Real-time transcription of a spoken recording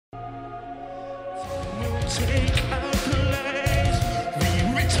We'll take our place, we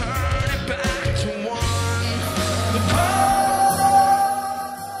return it back to one. The power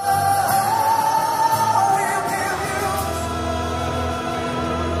will give you.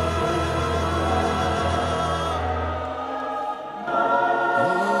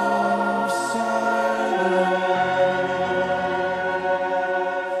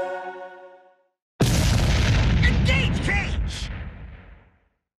 Engage cage!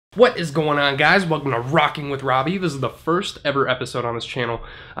 What is going on, guys? Welcome to Rocking with Robbie. This is the first ever episode on this channel.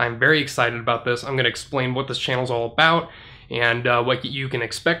 I'm very excited about this. I'm going to explain what this channel is all about and what you can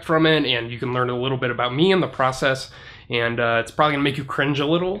expect from it, and you can learn a little bit about me in the process. And it's probably going to make you cringe a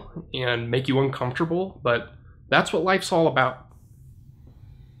little and make you uncomfortable, but that's what life's all about.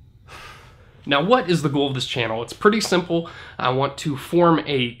 Now, what is the goal of this channel? It's pretty simple. I want to form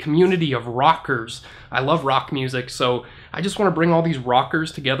a community of rockers. I love rock music, so I just want to bring all these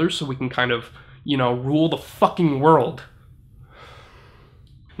rockers together so we can kind of, you know, rule the fucking world.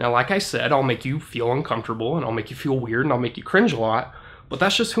 Now, like I said, I'll make you feel uncomfortable, and I'll make you feel weird, and I'll make you cringe a lot, but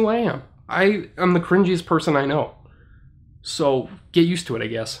that's just who I am. I am the cringiest person I know. So get used to it, I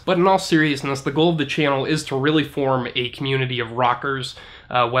guess. But in all seriousness, the goal of the channel is to really form a community of rockers,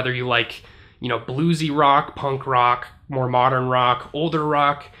 whether you like, you know, bluesy rock, punk rock, more modern rock, older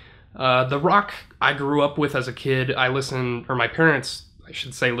rock. The rock I grew up with as a kid, my parents, I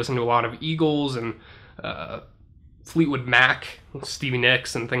should say, listened to a lot of Eagles and Fleetwood Mac, Stevie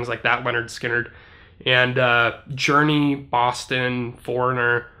Nicks, and things like that, Leonard Skinner. And Journey, Boston,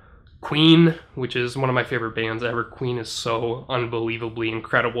 Foreigner, Queen, which is one of my favorite bands ever. Queen is so unbelievably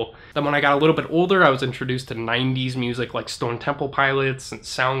incredible. Then when I got a little bit older, I was introduced to 90s music like Stone Temple Pilots and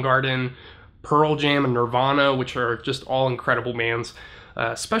Soundgarden, Pearl Jam and Nirvana, which are just all incredible bands.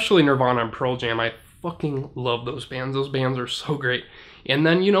 Especially Nirvana and Pearl Jam. I fucking love those bands. Those bands are so great. And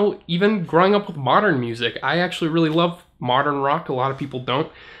then, you know, even growing up with modern music, I actually really love modern rock. A lot of people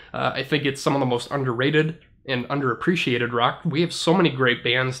don't. I think it's some of the most underrated and underappreciated rock. We have so many great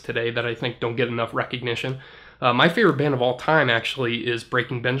bands today that I think don't get enough recognition. My favorite band of all time, actually, is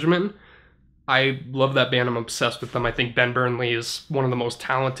Breaking Benjamin. I love that band. I'm obsessed with them. I think Ben Burnley is one of the most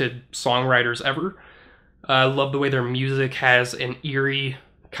talented songwriters ever. I love the way their music has an eerie,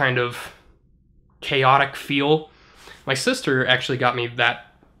 kind of chaotic feel. My sister actually got me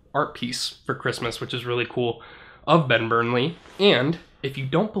that art piece for Christmas, which is really cool, of Ben Burnley. And if you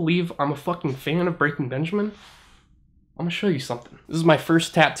don't believe I'm a fucking fan of Breaking Benjamin, I'm gonna show you something. This is my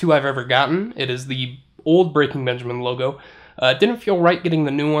first tattoo I've ever gotten. It is the old Breaking Benjamin logo. It didn't feel right getting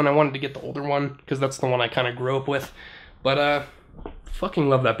the new one. I wanted to get the older one because that's the one I kind of grew up with. But fucking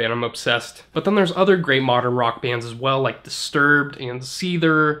love that band. I'm obsessed. But then there's other great modern rock bands as well, like Disturbed and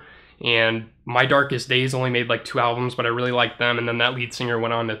Seether, and My Darkest Days only made like 2 albums, but I really like them. And then that lead singer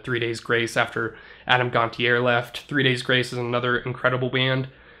went on to 3 Days Grace after Adam Gontier left. 3 Days Grace is another incredible band.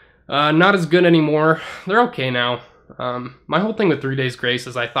 Not as good anymore. They're okay now. My whole thing with 3 Days Grace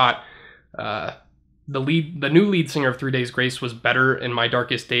is I thought the new lead singer of 3 Days Grace was better in My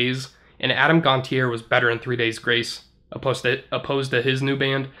Darkest Days, and Adam Gontier was better in 3 Days Grace, opposed to his new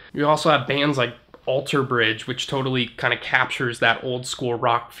band. You also have bands like Alter Bridge, which totally kind of captures that old school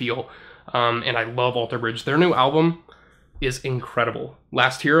rock feel, and I love Alter Bridge. Their new album is incredible.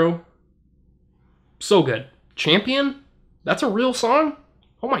 Last Hero, so good. Champion, that's a real song?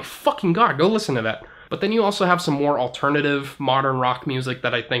 Oh my fucking god, go listen to that. But then you also have some more alternative modern rock music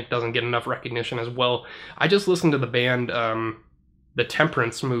that I think doesn't get enough recognition as well. I just listened to the band, the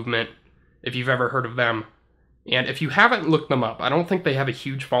Temperance Movement, if you've ever heard of them. And if you haven't looked them up, I don't think they have a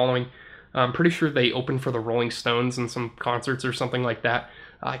huge following. I'm pretty sure they opened for the Rolling Stones in some concerts or something like that.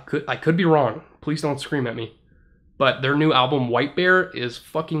 I could be wrong. Please don't scream at me. But their new album, White Bear, is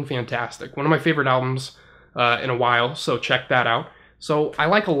fucking fantastic. One of my favorite albums in a while, so check that out. So I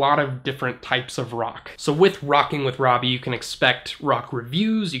like a lot of different types of rock. So with Rocking with Robbie, you can expect rock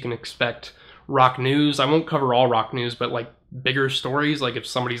reviews, you can expect rock news. I won't cover all rock news, but like bigger stories, like if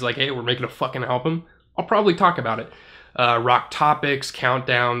somebody's like, hey, we're making a fucking album, I'll probably talk about it. Rock topics,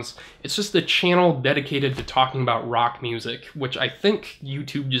 countdowns. It's just a channel dedicated to talking about rock music, which I think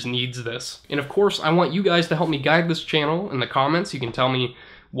YouTube just needs this. And of course, I want you guys to help me guide this channel in the comments. You can tell me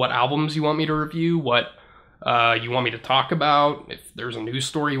what albums you want me to review, what you want me to talk about. If there's a news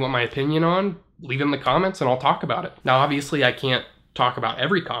story you want my opinion on, leave it in the comments and I'll talk about it. Now, obviously, I can't talk about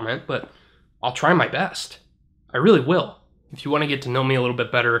every comment, but I'll try my best. I really will. If you want to get to know me a little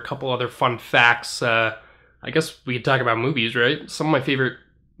bit better, a couple other fun facts. I guess we could talk about movies, right? Some of my favorite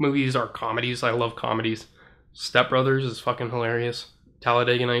movies are comedies. I love comedies. Step Brothers is fucking hilarious.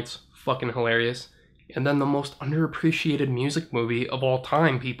 Talladega Nights, fucking hilarious. And then the most underappreciated music movie of all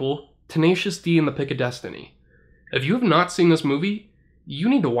time, people, Tenacious D and the Pick of Destiny. If you have not seen this movie, you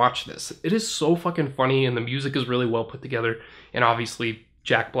need to watch this. It is so fucking funny, and the music is really well put together. And obviously,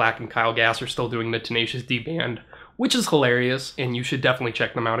 Jack Black and Kyle Gass are still doing the Tenacious D band, which is hilarious, and you should definitely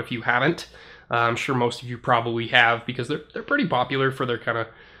check them out if you haven't. I'm sure most of you probably have, because they're pretty popular for their kind of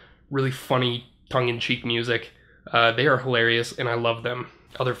really funny, tongue-in-cheek music. They are hilarious, and I love them.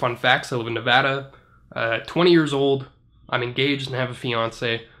 Other fun facts: I live in Nevada, 20 years old, I'm engaged and have a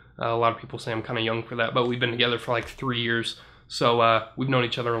fiance. A lot of people say I'm kind of young for that, but we've been together for like 3 years, so we've known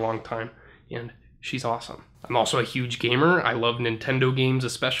each other a long time, and she's awesome. I'm also a huge gamer. I love Nintendo games,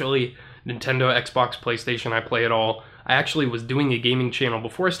 especially Nintendo, Xbox, PlayStation. I play it all. I actually was doing a gaming channel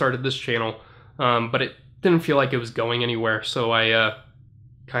before I started this channel, but it didn't feel like it was going anywhere, so I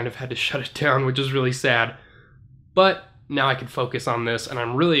kind of had to shut it down, which is really sad. But now I can focus on this, and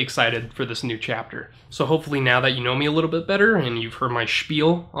I'm really excited for this new chapter. So hopefully now that you know me a little bit better and you've heard my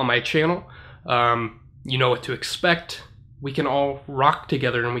spiel on my channel, you know what to expect. We can all rock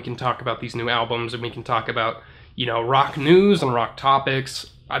together, and we can talk about these new albums, and we can talk about, you know, rock news and rock topics.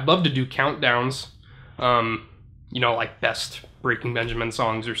 I'd love to do countdowns, you know, like best Breaking Benjamin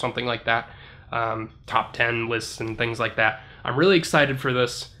songs or something like that, top 10 lists and things like that. I'm really excited for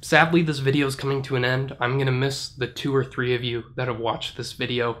this. Sadly, this video is coming to an end. I'm gonna miss the 2 or 3 of you that have watched this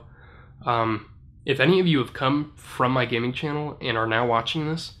video. If any of you have come from my gaming channel and are now watching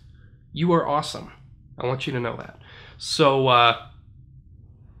this, you are awesome. I want you to know that. So,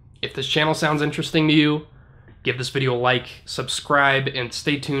 if this channel sounds interesting to you, give this video a like, subscribe, and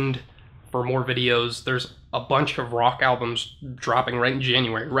stay tuned for more videos. There's a bunch of rock albums dropping right in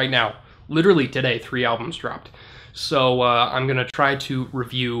January, right now. Literally today, 3 albums dropped. So I'm gonna try to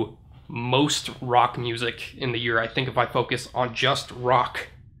review most rock music in the year. I think if I focus on just rock,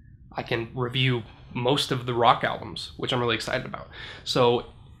 I can review most of the rock albums, which I'm really excited about. So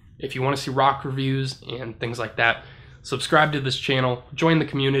if you want to see rock reviews and things like that, subscribe to this channel, join the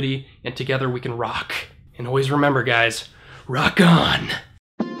community, and together we can rock. And always remember, guys, rock on!